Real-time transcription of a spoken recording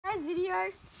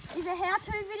video is a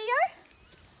how-to video.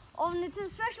 It's a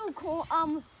special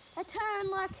a turn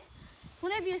like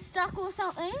whenever you're stuck or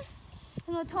something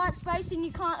in a tight space and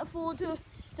you can't afford to,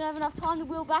 don't have enough time to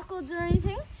wheel backwards or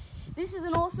anything. This is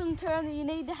an awesome turn that you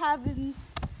need to have in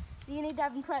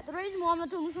prep. The reason why I'm not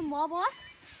doing this on my bike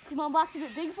is my bike's a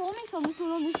bit big for me, so I'm just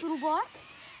doing it on this little bike.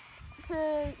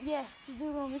 So yes, to do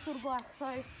it on this little bike, so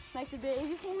it makes it a bit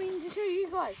easier for me to show you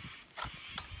guys.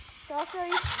 So I'll show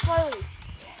you slowly.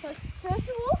 So first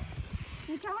of all,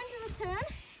 you come into the turn,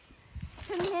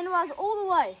 turn the handlebars all the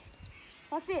way,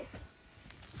 like this.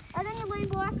 And then you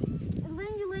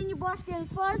lean your bike down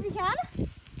as far as you can.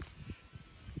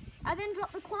 And then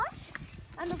drop the clutch,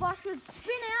 and the bike should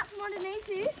spin out from underneath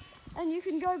you, and you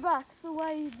can go back the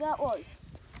way that was.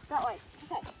 That way.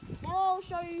 Okay. Now I'll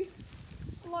show you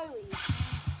slowly.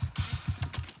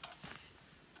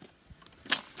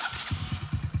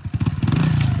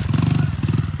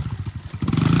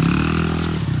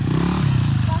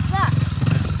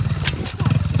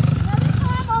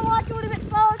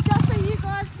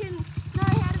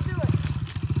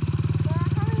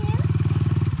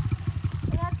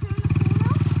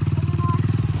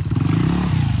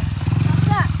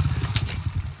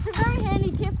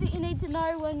 To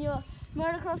know when you're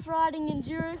motocross riding,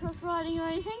 enduro cross riding or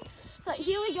anything. So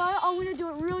here we go, I'm going to do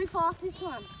it really fast this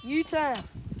time. U-turn.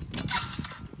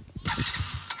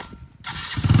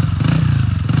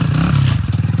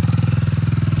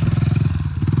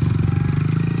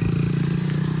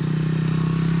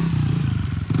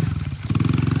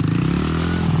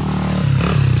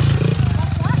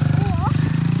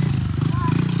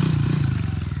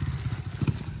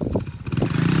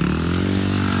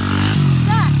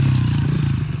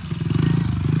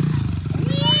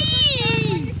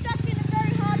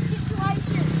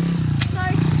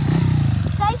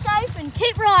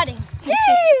 Keep riding.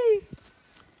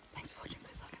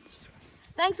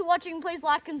 Thanks for watching. Please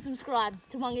like and subscribe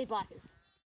to Bungeet Bikers.